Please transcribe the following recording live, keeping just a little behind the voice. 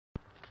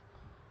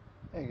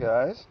Hey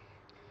guys,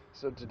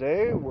 so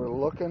today we're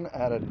looking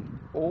at an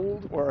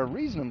old, or a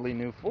reasonably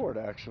new Ford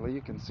actually.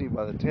 You can see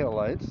by the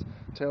taillights.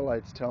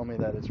 Taillights tell me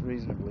that it's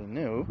reasonably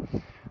new.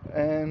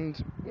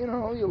 And,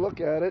 you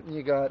look at it and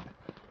you got,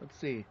 let's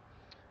see,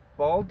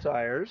 bald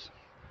tires,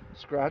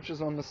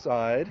 scratches on the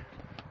side,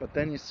 but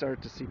then you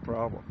start to see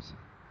problems.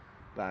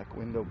 Back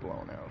window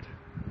blown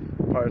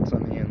out, parts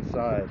on the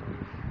inside.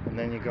 And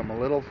then you come a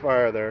little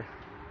farther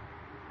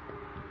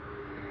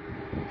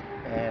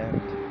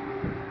and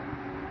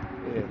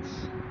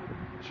it's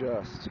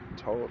just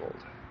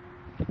totaled.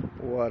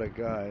 What a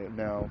guy.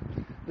 Now,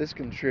 this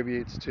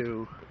contributes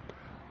to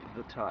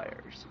the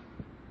tires.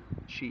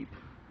 Cheap,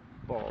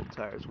 bald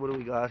tires. What do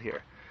we got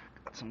here?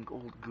 Got some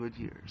gold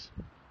Goodyears.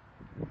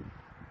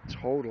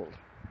 Totaled.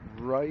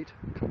 Right,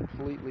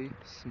 completely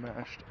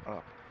smashed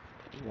up.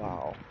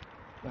 Wow.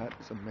 That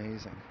is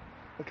amazing.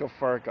 Look how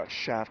far it got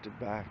shafted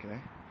back, eh?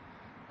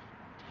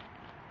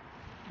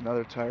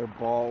 Another tire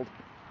bald.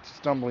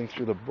 Stumbling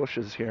through the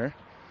bushes here.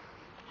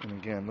 And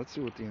again, let's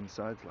see what the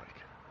inside's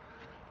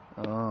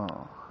like.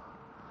 Oh,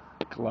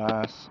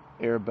 glass,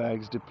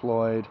 airbags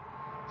deployed,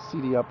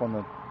 CD up on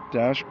the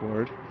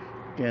dashboard.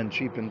 Again,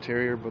 cheap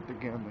interior, but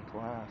again, the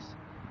glass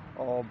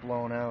all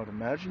blown out.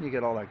 Imagine you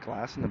get all that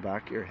glass in the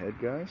back of your head,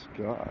 guys.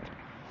 God.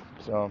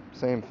 So,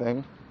 same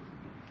thing.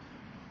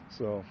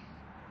 So,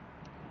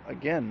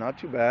 again, not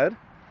too bad.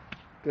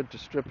 Good to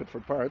strip it for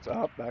parts.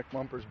 Oh, back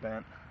bumper's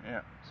bent.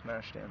 Yeah,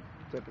 smashed in.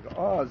 Typical.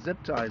 Oh,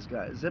 zip ties,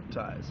 guys. Zip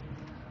ties.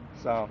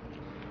 So,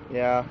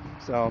 yeah,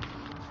 so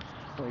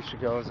way she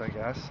goes, I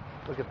guess.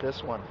 Look at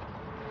this one.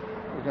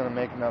 We're going to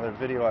make another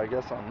video, I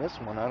guess, on this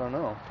one. I don't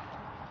know.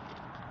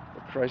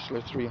 The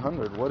Chrysler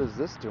 300. What is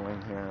this doing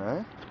here,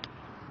 eh?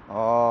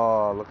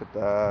 Oh, look at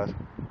that.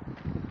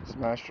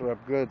 Smashed her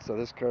up good. So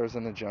this car's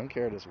in the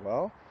junkyard as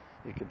well.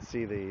 You can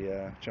see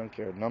the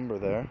junkyard number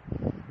there.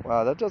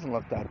 Wow, that doesn't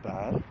look that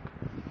bad.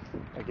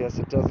 I guess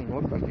it doesn't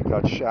look like it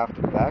got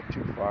shafted back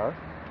too far.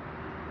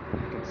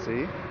 You can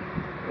see.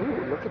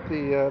 Ooh, look at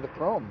the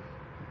chrome.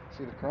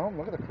 See the chrome?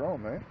 Look at the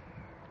chrome, eh?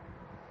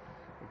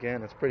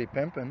 Again, it's pretty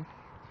pimpin',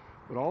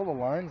 but all the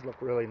lines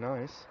look really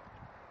nice.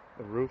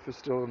 The roof is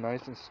still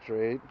nice and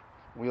straight.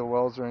 Wheel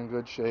wells are in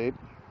good shape.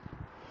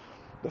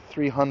 The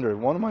 300,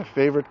 one of my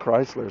favorite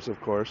Chryslers, of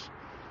course.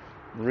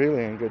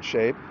 Really in good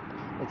shape.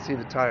 Let's see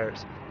the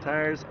tires.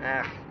 Tires,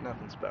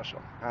 nothing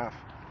special. Half.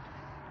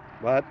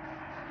 But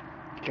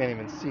you can't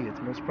even see.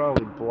 It's most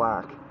probably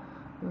black.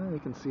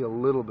 You can see a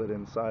little bit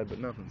inside, but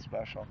nothing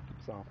special.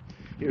 So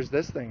here's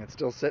this thing. It's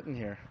still sitting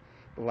here.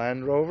 The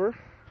Land Rover.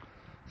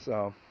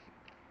 So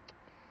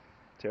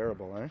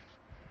terrible, eh?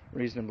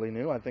 Reasonably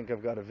new. I think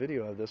I've got a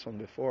video of this one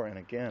before. And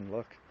again,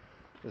 look,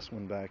 this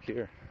one back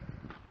here.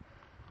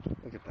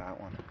 Look at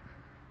that one.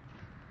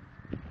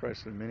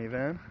 Chrysler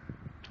minivan.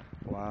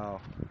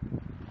 Wow.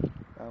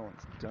 That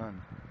one's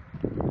done.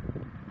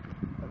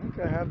 I think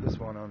I have this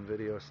one on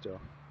video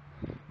still.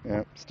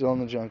 Yeah, still in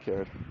the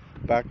junkyard.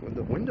 Back with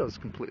the windows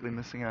completely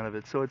missing out of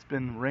it. So it's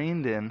been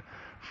rained in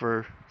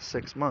for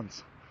 6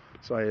 months.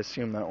 So I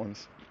assume that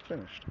one's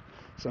finished.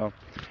 So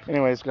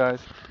anyways,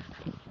 guys,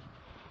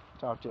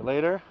 talk to you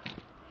later.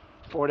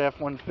 Ford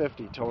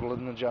F-150 totaled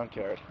in the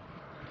junkyard.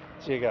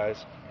 See you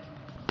guys.